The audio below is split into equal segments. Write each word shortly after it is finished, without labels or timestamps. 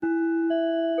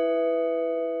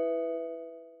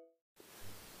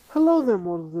Hello there,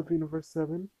 mortals of Universe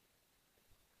 7.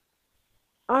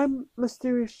 I'm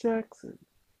Mysterious Jackson,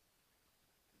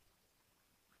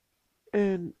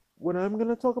 and what I'm going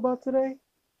to talk about today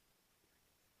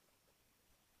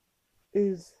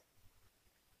is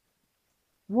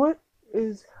what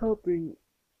is helping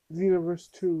Xenoverse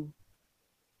 2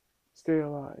 stay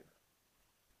alive.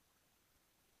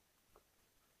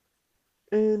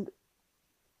 And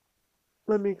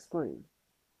let me explain.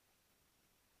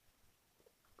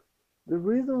 The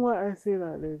reason why I say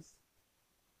that is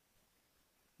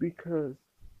because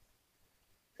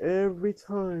every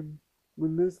time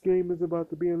when this game is about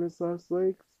to be on its last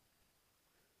legs,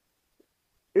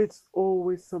 it's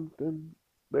always something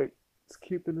that's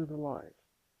keeping it alive.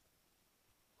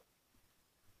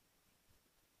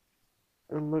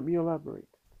 And let me elaborate.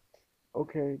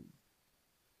 Okay,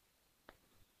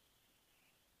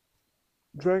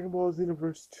 Dragon Ball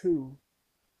Xenoverse 2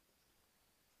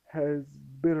 has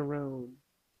been around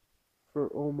for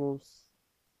almost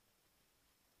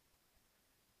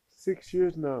 6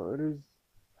 years now. It is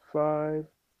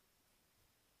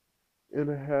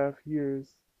 5.5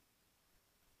 years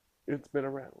it's been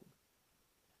around.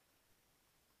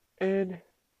 And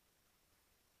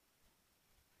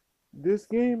this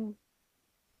game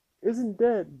isn't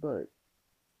dead, but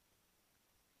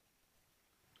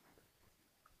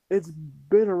it's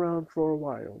been around for a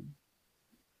while.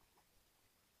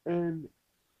 And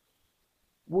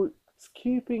what's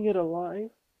keeping it alive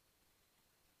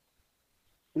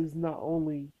is not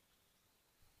only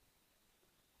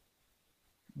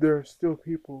there are still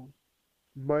people,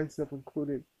 myself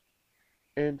included,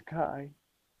 and Kai,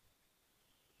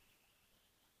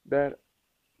 that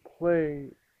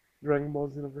play Dragon Ball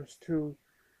Xenoverse 2.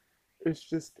 It's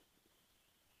just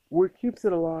what keeps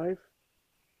it alive,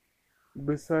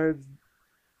 besides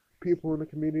people in the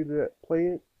community that play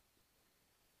it,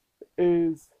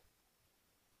 is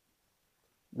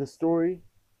the story,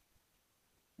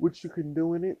 which you can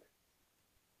do in it,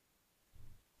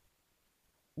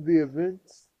 the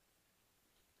events,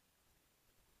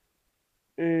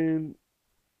 and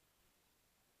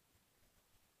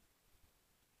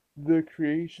the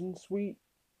creation suite,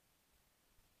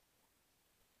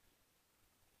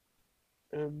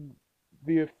 and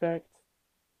the effect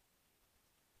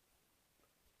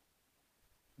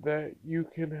that you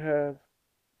can have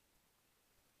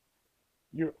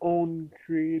your own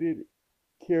created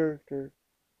character,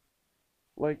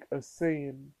 like a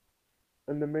Saiyan,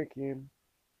 a Namekian,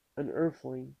 an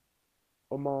Earthling,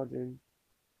 a Majin,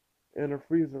 and a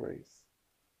Frieza race.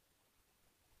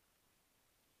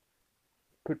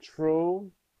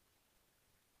 Patrol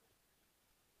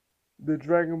the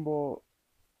Dragon Ball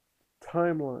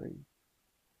timeline.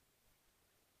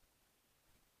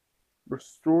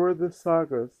 Restore the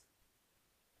sagas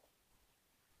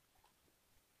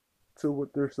to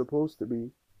what they're supposed to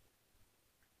be.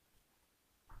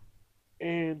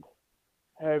 And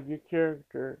have your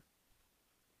character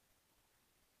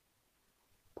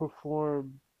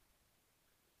perform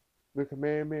the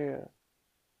Kamehameha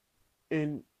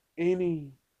in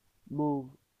any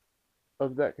move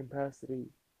of that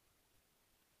capacity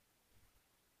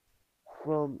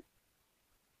from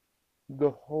the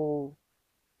whole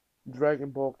Dragon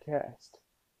Ball cast.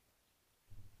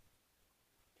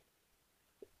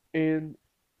 And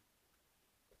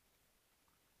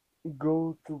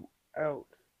go throughout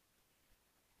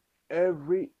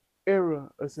every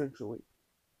era, essentially.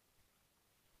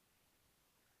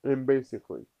 And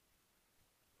basically.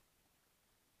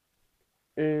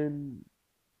 And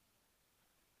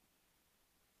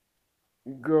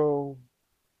go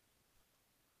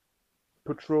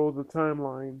patrol the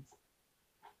timelines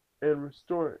and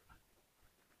restore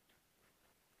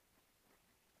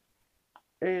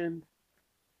it. And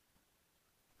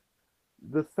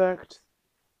the fact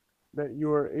that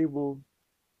you are able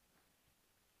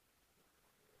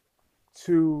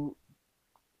to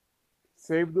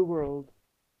save the world,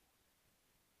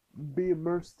 be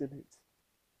immersed in it,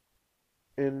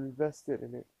 and invested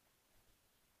in it,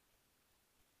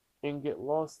 and get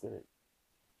lost in it.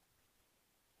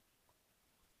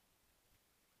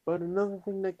 But another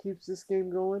thing that keeps this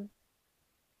game going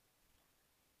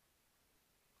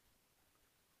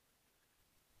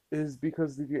is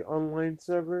because of the online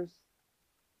servers,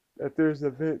 that there's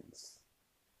events.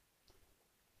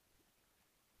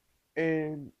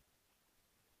 And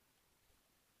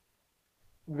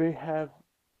they have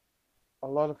a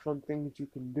lot of fun things you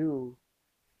can do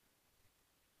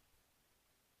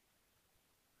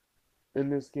in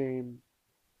this game,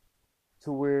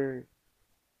 to where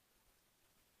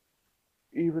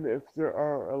even if there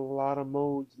are a lot of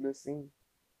modes missing,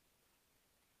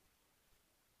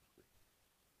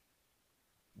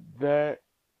 that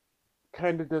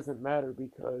kind of doesn't matter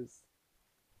because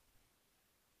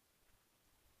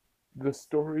the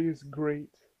story is great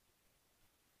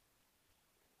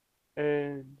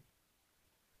and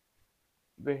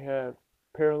they have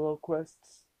parallel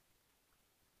quests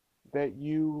that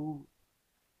you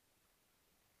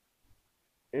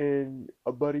and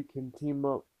a buddy can team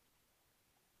up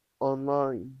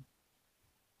online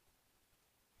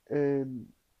and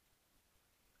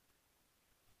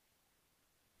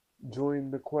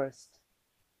join the quest,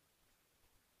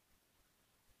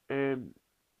 and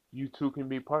you two can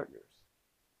be partners.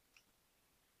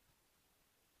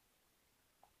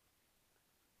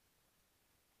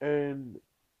 And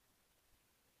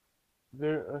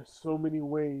there are so many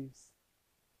ways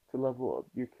to level up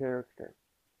your character.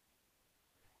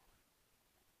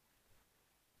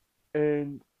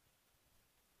 And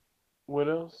what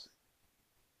else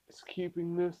is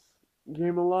keeping this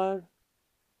game alive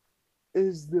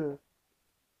is the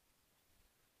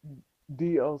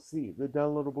DLC, the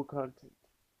downloadable content.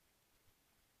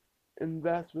 And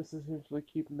that's what's essentially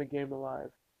keeping the game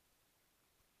alive.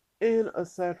 And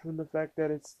aside from the fact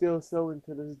that it's still selling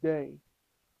to this day.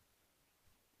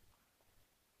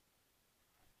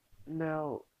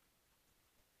 Now,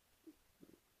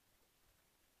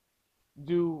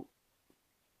 do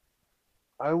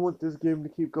I want this game to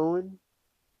keep going?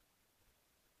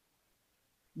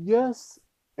 Yes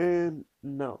and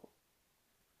no.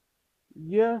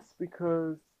 Yes,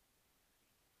 because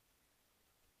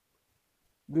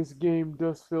this game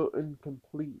does feel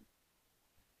incomplete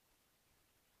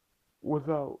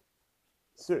without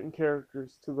certain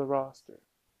characters to the roster.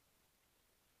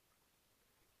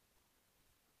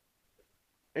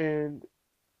 And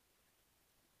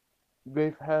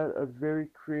they've had a very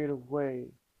creative way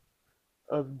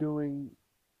of doing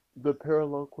the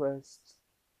parallel quests.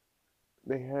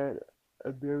 They had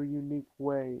a very unique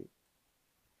way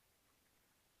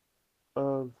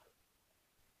of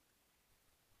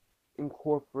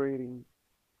incorporating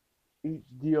each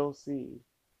DLC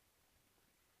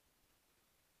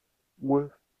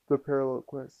with the parallel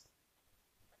quest.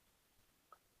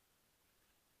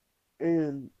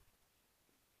 And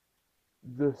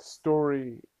the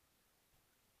story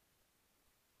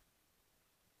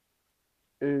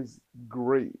is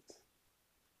great.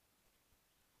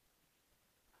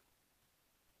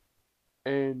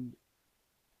 And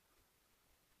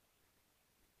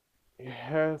it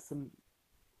has some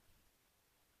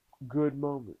good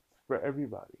moments for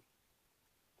everybody.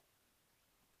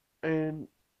 And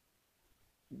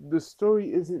the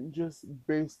story isn't just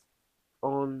based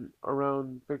on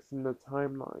around fixing the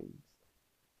timelines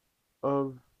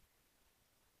of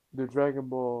the Dragon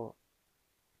Ball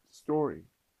story.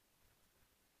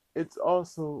 It's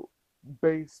also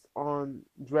based on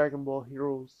Dragon Ball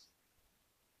Heroes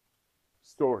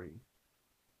story.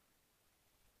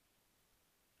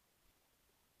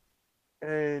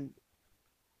 And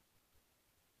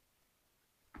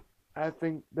I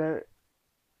think that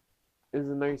is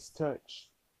a nice touch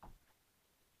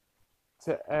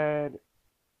to add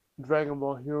Dragon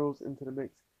Ball Heroes into the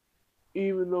mix.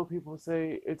 Even though people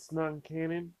say it's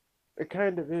non-canon, it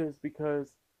kind of is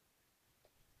because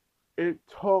it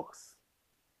talks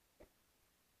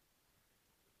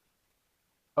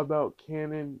about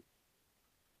canon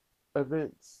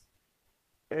events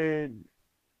and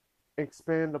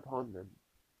expand upon them.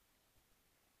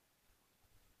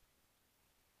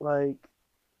 Like,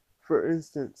 for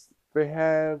instance, they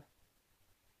have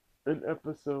an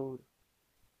episode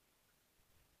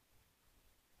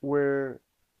where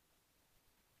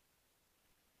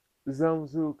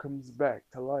Zamzu comes back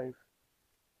to life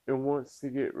and wants to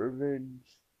get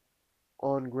revenge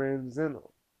on Grand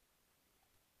Zeno.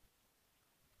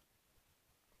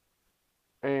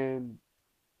 And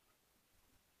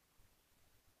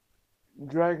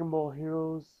Dragon Ball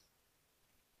Heroes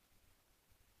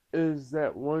is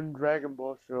that one Dragon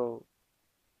Ball show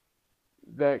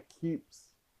that keeps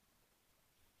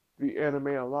the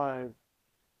anime alive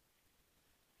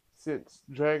since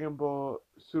Dragon Ball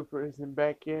Super isn't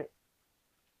back yet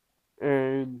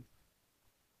and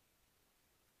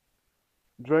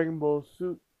Dragon Ball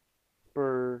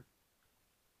Super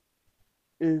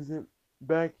isn't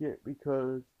back yet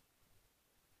because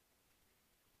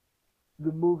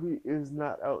the movie is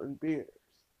not out in theaters.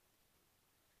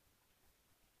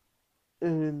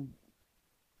 And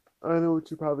I know what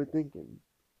you're probably thinking.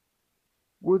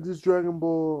 What does Dragon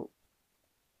Ball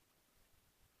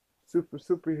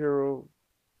Superhero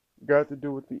got to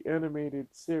do with the animated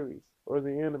series or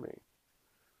the anime?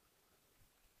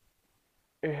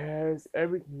 It has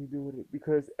everything to do with it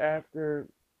because after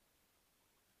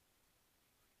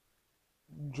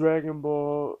Dragon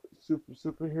Ball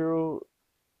Superhero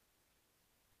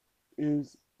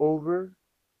is over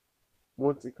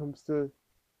once it comes to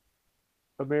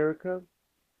America.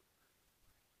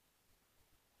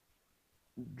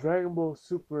 Dragon Ball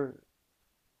Super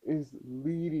is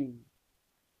leading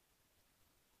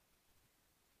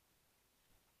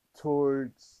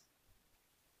towards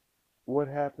what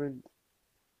happened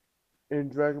in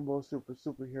Dragon Ball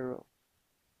Superhero.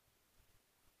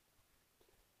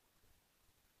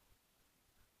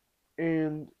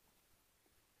 And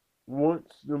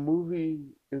once the movie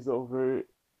is over,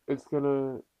 it's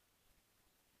gonna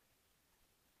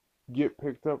get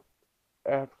picked up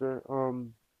after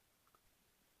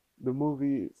the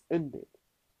movie is ended.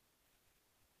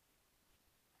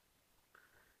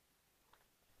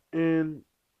 And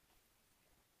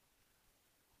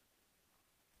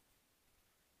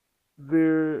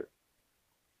there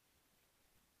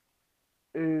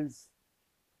is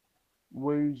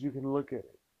ways you can look at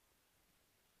it.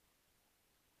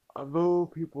 Although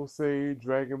people say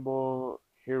Dragon Ball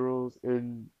Heroes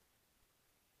and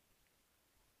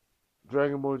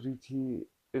Dragon Ball GT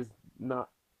is not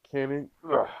canon,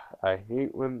 ugh, I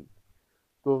hate when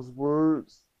those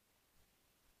words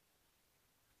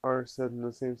are said in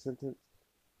the same sentence.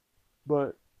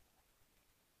 But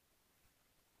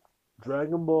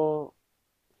Dragon Ball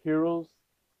Heroes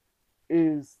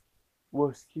is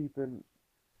what's keeping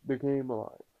the game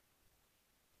alive.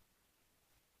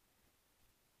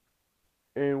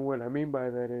 And what I mean by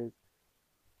that is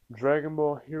Dragon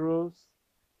Ball Heroes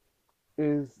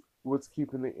is what's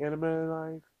keeping the anime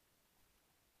alive.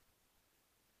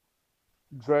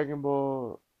 Dragon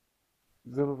Ball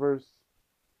Xenoverse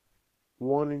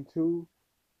 1 and 2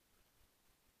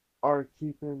 are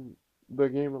keeping the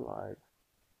game alive.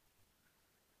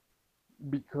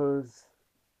 Because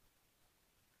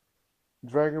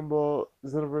Dragon Ball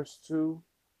Xenoverse 2,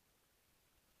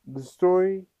 the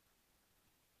story,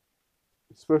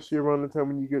 especially around the time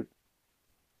when you get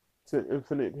to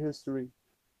Infinite History,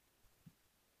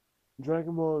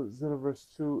 Dragon Ball Xenoverse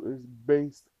 2 is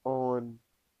based on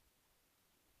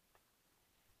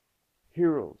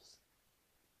heroes.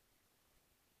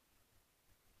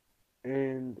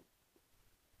 And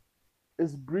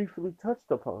is briefly touched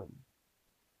upon.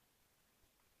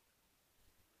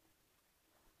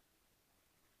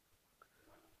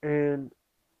 And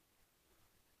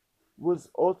what's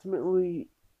ultimately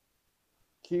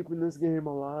keeping this game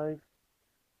alive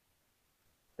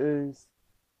is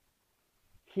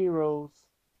heroes,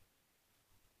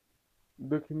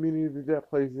 the community that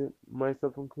plays it,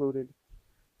 myself included,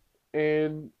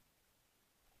 and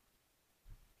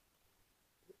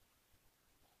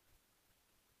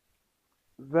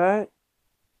that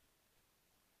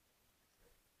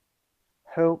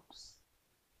helps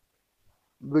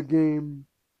the game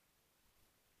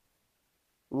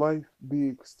life be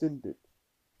extended,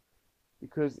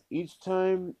 because each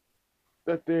time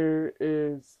that there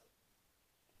is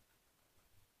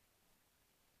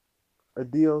a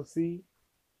DLC,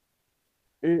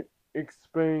 it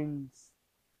expands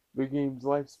the game's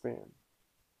lifespan.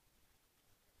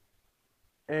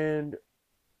 And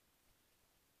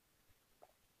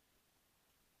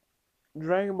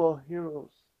Dragon Ball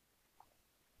Heroes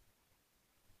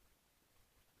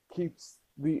keeps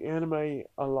the anime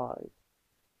alive.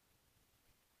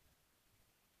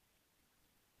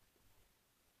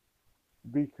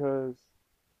 Because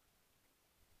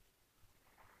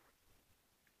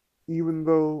even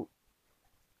though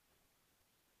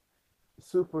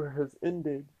Super has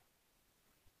ended,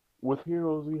 with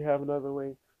Heroes we have another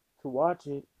way to watch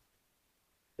it,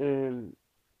 and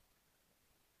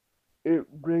it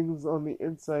brings on the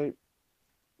insight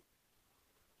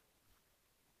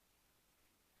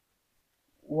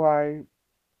why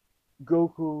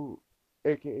Goku,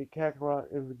 aka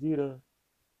Kakarot, and Vegeta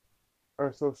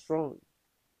are so strong.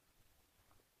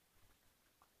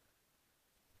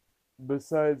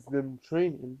 Besides them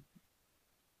training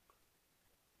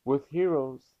with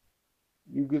Heroes,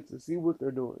 you get to see what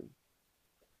they're doing.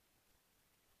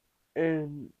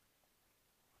 And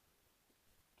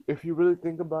if you really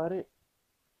think about it,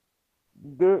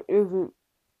 there isn't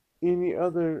any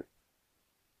other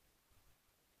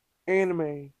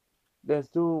anime that's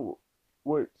doing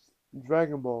what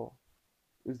Dragon Ball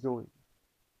is doing.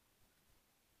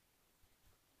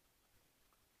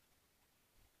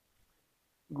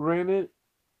 Granted,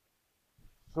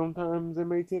 sometimes it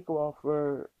may take a while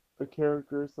for a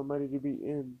character or somebody to be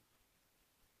in.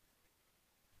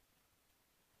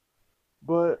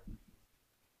 But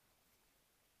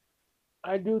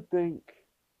I do think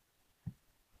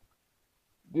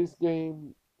this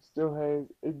game still has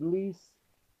at least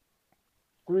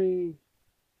 3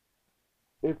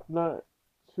 if not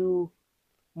two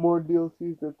more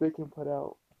DLCs that they can put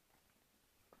out.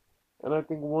 And I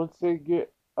think once they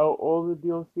get out all the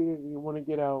DLC that they want to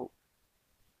get out,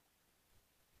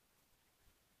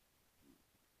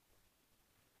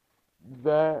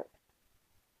 that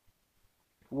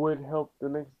would help the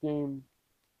next game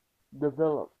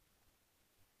develop.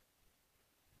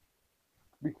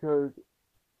 Because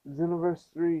Xenoverse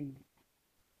 3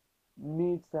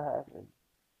 needs to happen.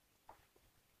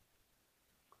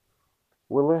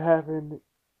 Will it happen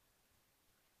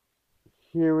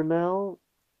here and now?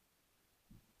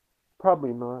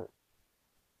 Probably not.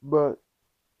 But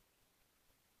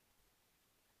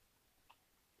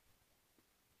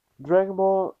Dragon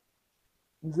Ball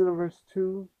Xenoverse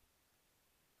 2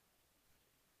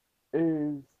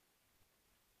 is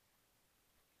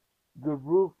the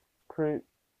blueprint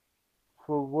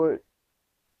for what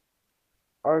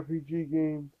RPG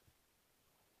games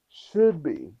should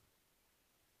be.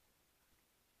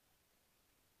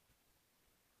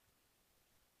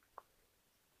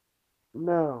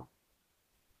 Now,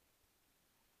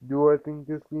 do I think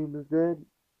this game is dead?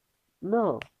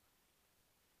 No.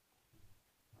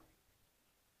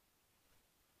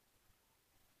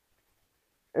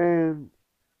 And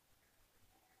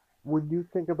when you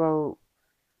think about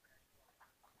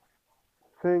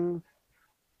things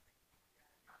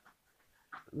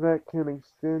that can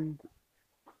extend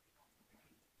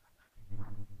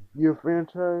your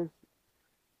franchise,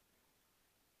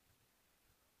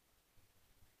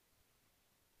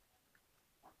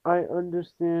 I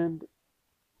understand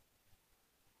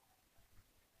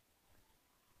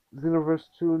Xenoverse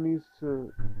 2 needs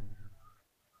to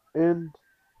end,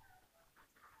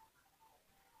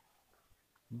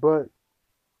 but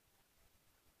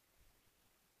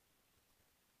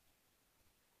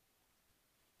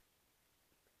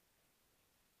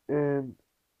and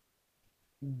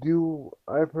do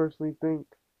I personally think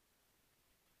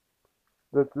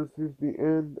that this is the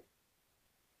end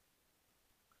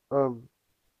of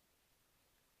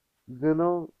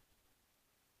Xeno?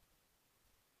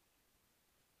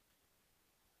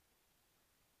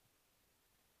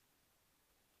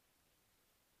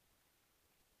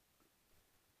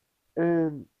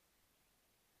 And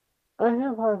I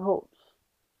have high hopes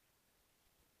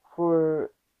for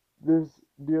this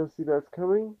DLC that's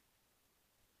coming.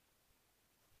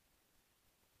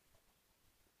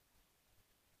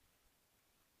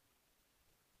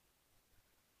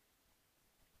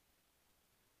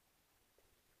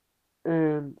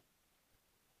 And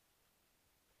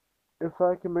if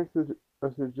I can make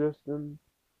a suggestion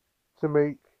to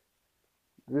make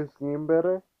this game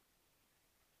better,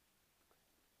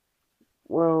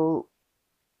 well,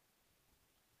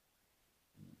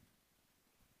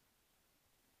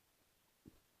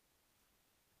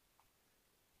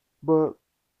 but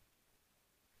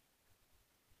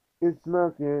it's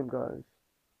not the end, guys.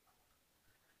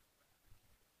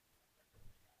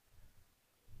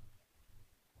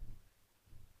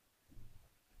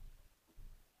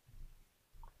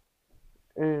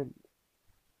 And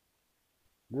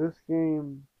this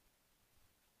game,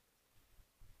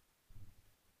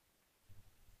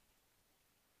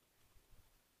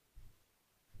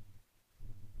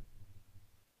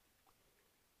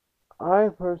 I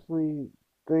personally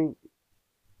think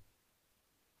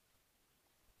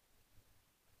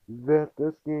that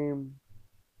this game,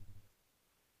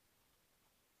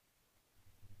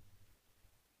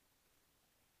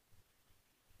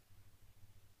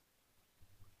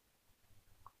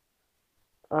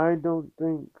 I don't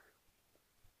think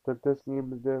that this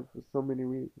game is dead for so many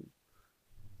reasons.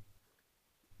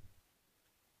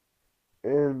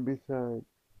 And besides,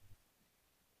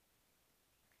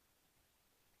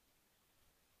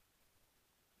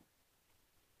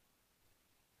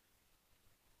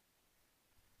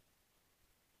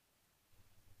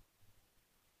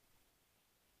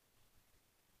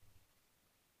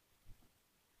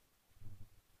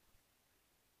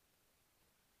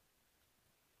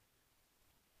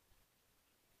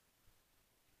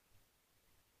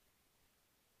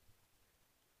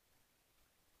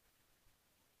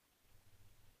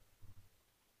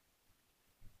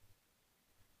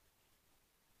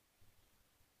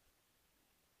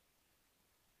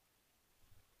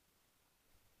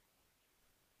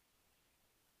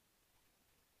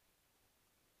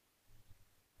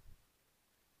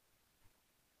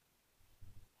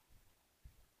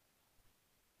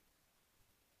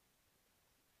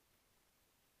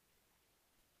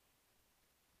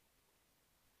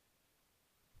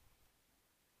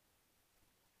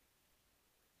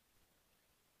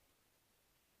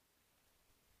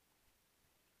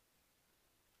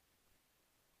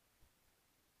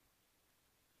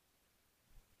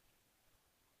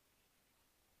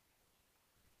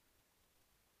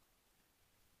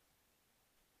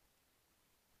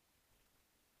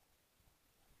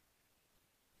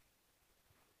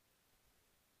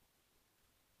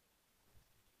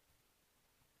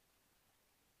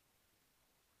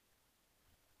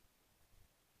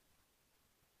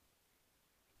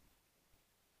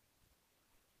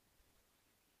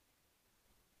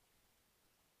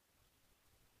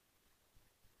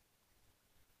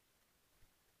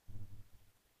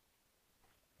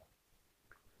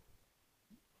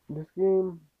 This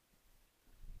game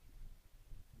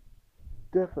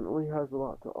definitely has a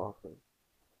lot to offer.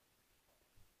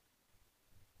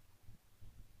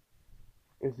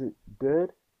 Is it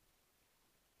dead?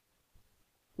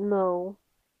 No,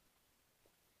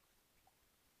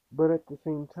 but at the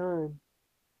same time,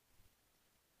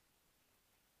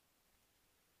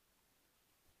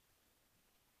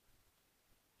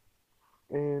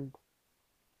 and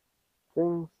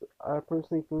things I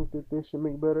personally think that they should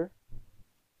make better.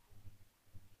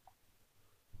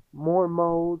 More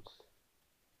modes.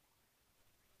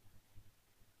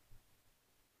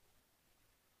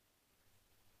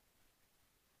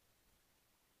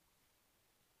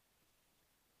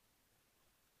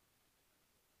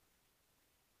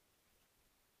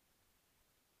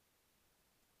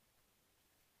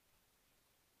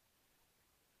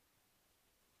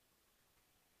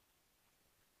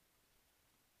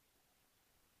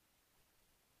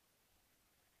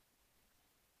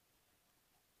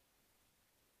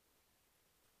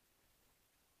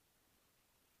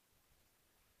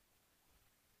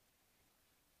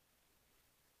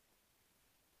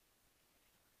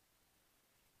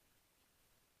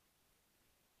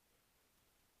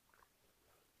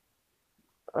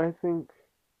 I think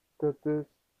that this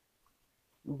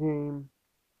game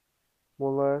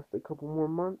will last a couple more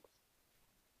months.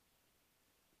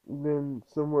 Then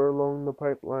somewhere along the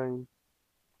pipeline,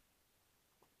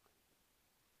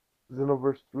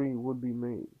 Xenoverse 3 would be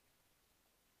made.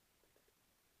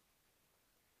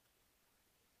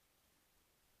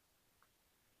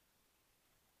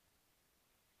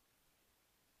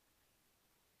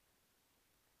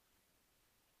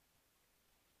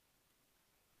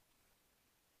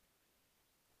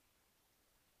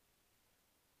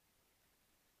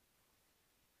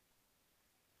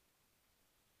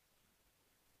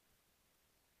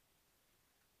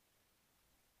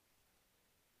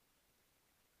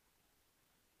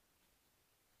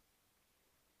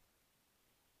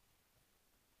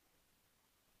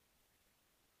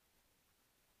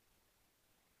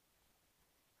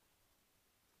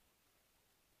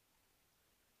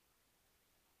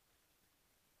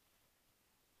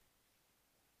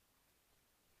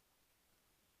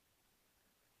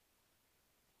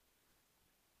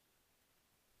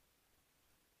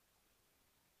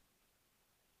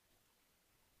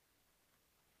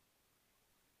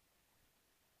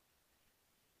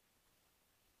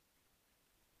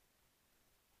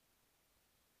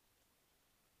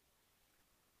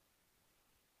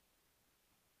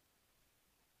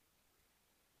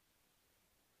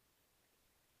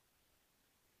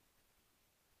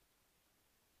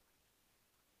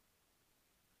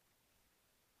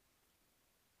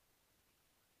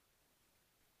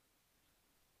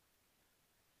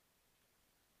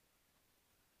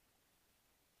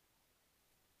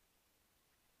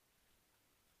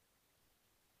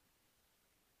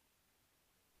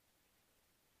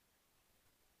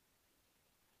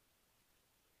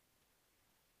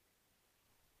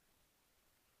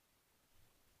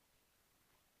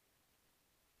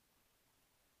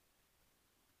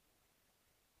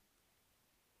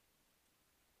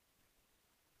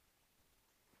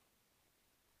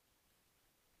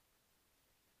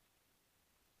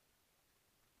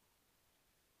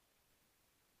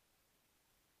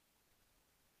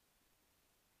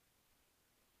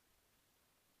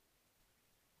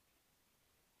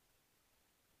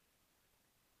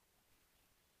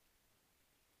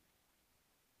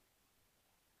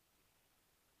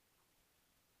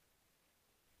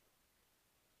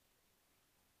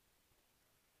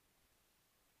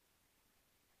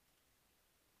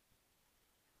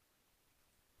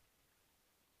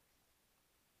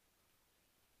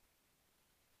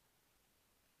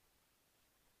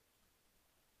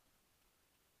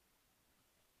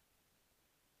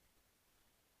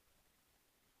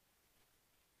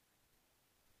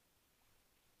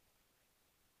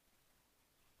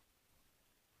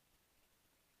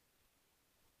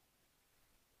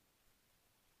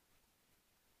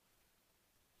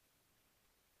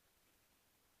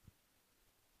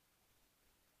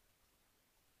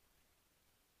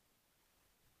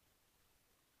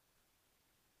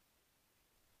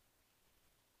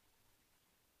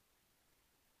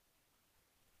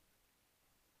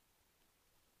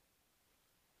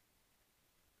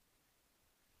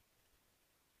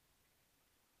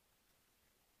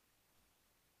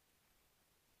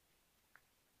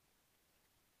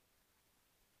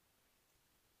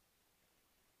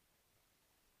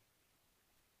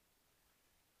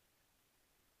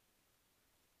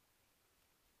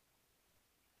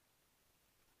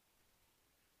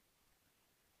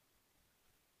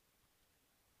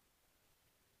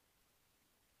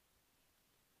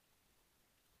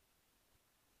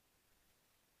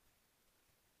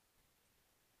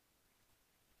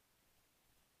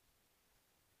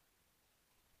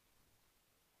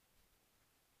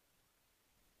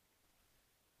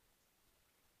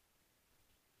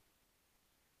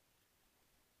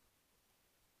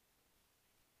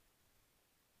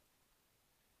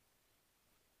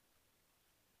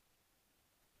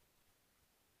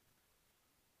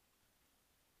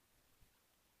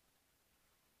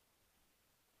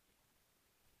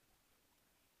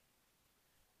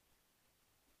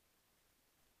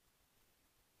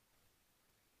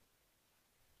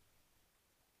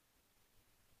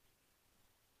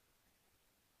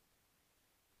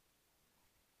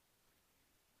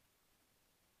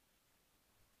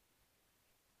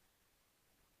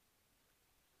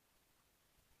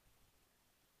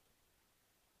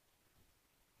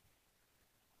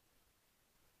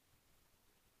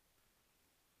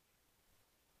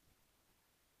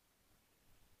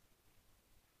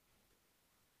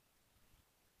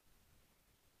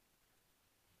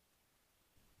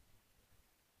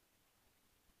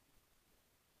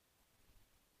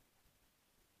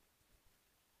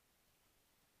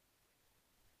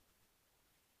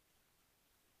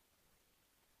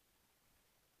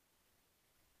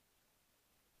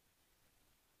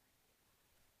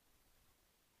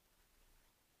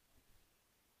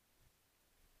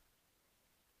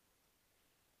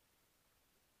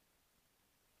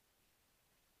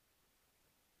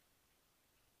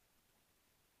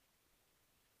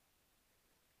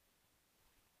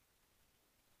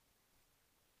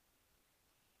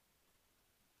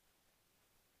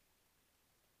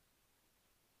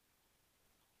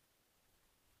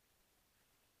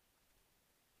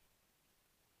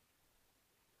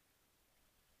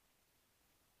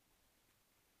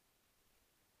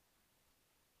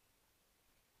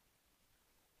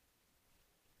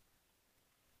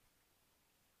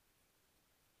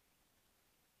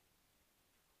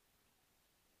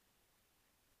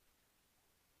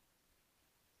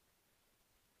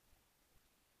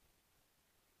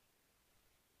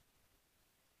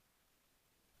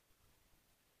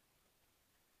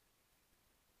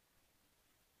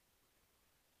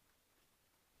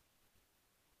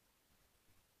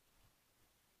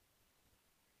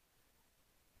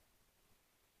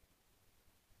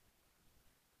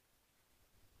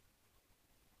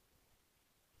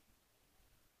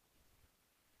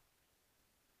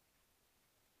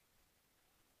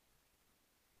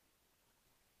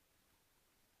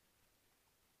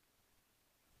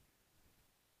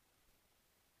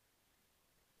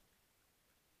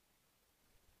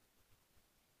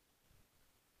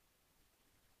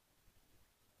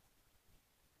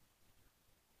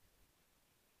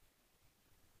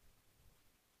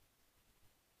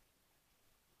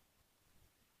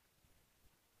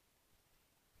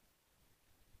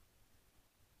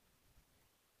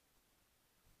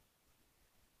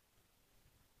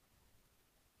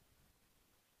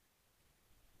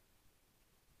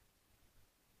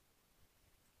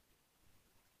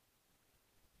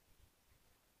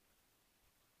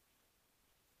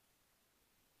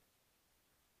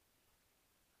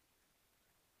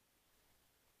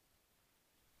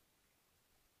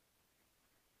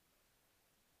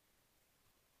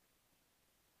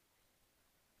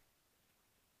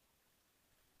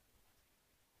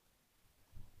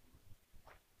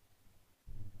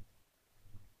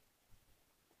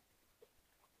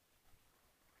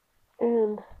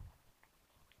 And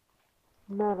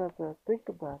now that I think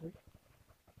about it,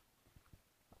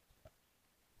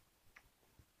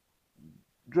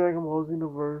 Dragon Ball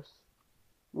Xenoverse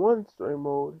 1 story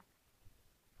mode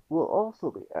will also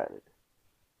be added.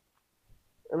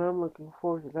 And I'm looking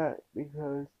forward to that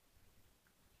because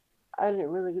I didn't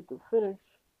really get to finish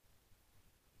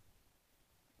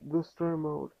the story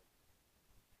mode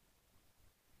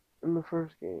in the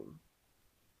first game.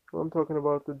 I'm talking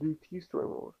about the DT story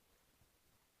mode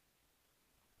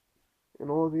and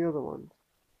all the other ones.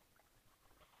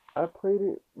 I played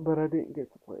it, but I didn't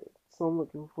get to play it. So I'm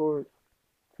looking forward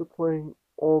to playing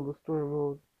all the story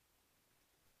modes.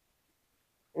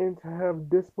 And to have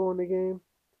Dispo in the game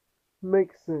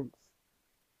makes sense.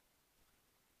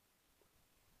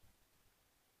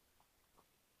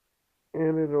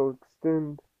 And it'll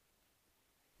extend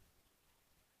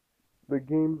the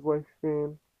game's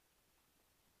lifespan.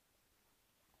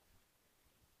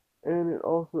 And it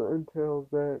also entails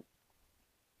that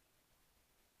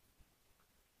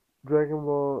Dragon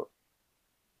Ball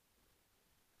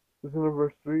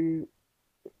Xenoverse 3,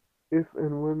 if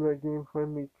and when that game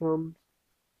finally comes,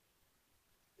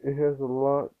 it has a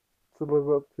lot to live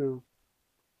up to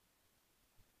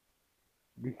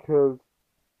because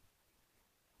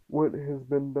what has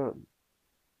been done.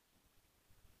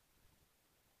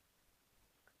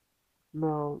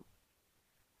 Now,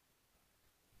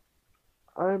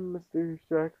 I'm Mysterious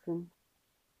Jackson,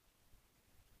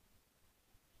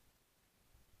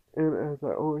 and as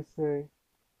I always say,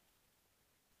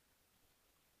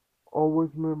 always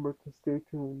remember to stay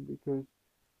tuned because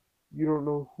you don't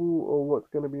know who or what's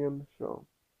going to be on the show.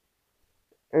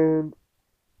 And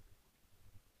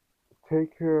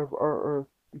take care of our Earth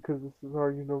because this is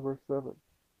our Universe 7.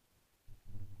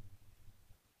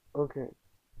 Okay,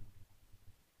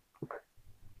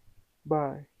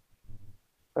 bye.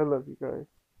 I love you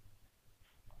guys.